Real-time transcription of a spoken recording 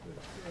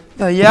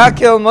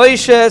Yakel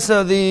Moshe,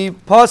 so the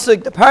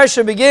pasuk, the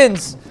parsha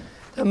begins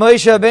that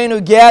Moshe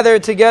Rabbeinu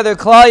gathered together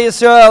Klal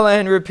Yisrael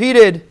and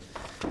repeated,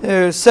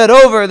 said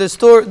over the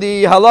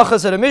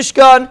halachas of the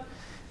Mishkan,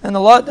 and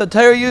the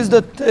Torah used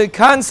the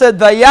concept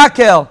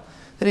Vayakel,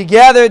 that he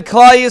gathered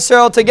Klal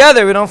Yisrael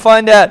together. We don't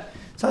find that.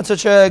 It's not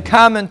such a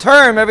common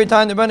term. Every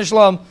time the Rebbeinu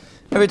Shalom,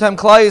 every time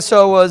Klal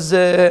Yisrael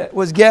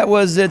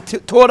was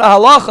taught a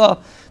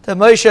halacha, that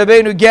Moshe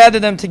Rabbeinu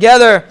gathered them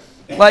together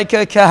like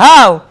a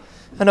kahal.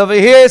 And over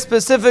here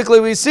specifically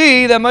we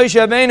see that Moshe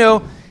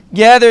Rabbeinu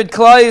gathered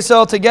Klal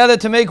Yisrael together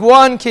to make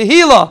one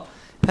kehila.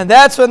 And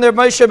that's when the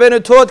Moshe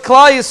Rabbeinu taught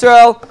Klal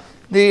Yisrael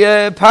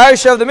the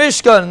parsha of the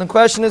Mishkan. And the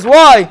question is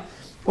why?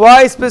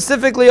 Why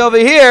specifically over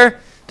here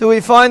do we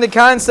find the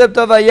concept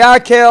of a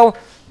Yakel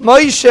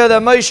Moshe,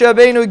 that Moshe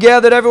Rabbeinu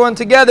gathered everyone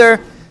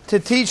together to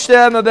teach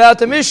them about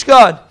the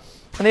Mishkan?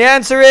 And the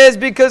answer is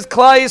because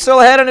Klal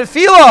Yisrael had an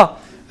Nefilah.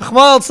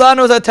 Chmal Tzan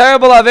was a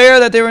terrible aver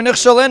that they were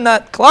nichshal in,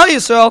 not Klal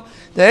Yisrael,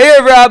 the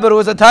Erev Rab, but it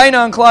was a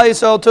taina on Klal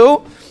Yisrael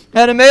too.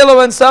 And in Mela,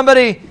 when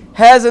somebody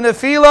has a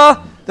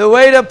Nefilah, the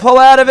way to pull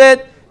out of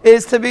it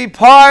is to be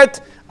part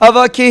of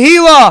a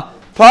kehila,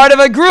 part of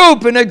a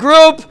group. In a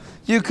group,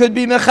 you could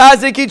be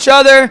mechazik each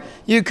other,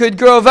 you could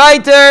grow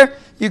weiter,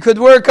 you could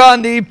work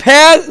on the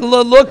past,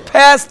 look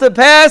past the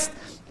past,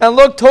 and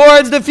look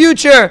towards the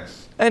future.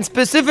 And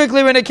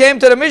specifically when it came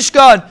to the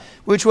Mishkan,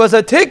 which was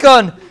a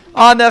tikkun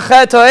on the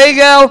Chet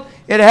HaEgel,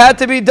 it had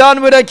to be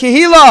done with a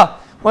kehila.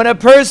 When a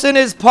person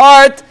is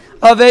part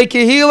of a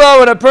kehila,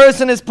 when a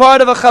person is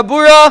part of a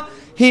chabura,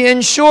 he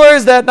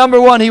ensures that, number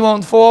one, he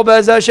won't fall,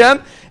 Be'ez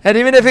Hashem, and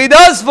even if he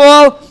does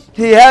fall,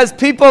 he has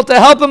people to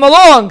help him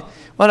along.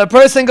 When a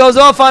person goes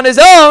off on his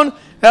own,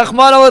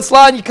 Rahman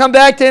al-Islam, you come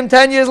back to him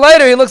 10 years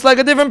later, he looks like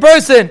a different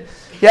person.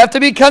 You have to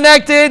be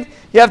connected,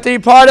 you have to be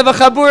part of a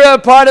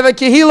chabura, part of a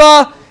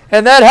kehila,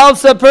 and that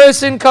helps a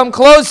person come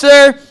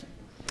closer,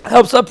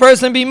 helps a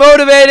person be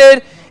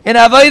motivated in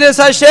Avodas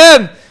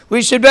Hashem.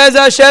 We should, Be'ez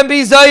Hashem,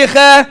 be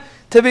Zaycheh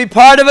to be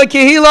part of a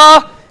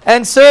kehila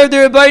and serve the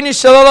Rebbeinu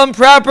Shalom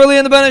properly,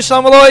 and the Rebbeinu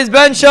Shalom will always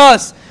bench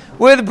us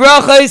with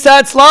brachos,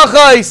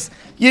 hatzlachos,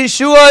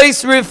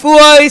 yeshuos,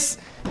 refuos,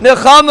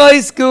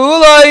 nechamos,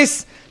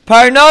 geulos,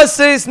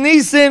 parnasos,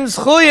 nisim,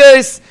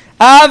 zchuyos,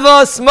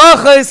 avos,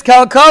 machos,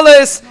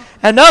 kalkalos,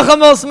 and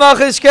nachamos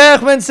machos kech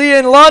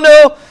menzion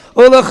lanu,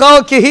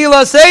 ulechal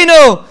kehila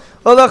seinu,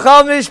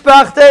 ulechal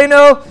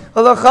mishpachtenu,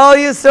 ulechal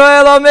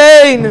Yisrael,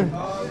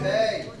 amen.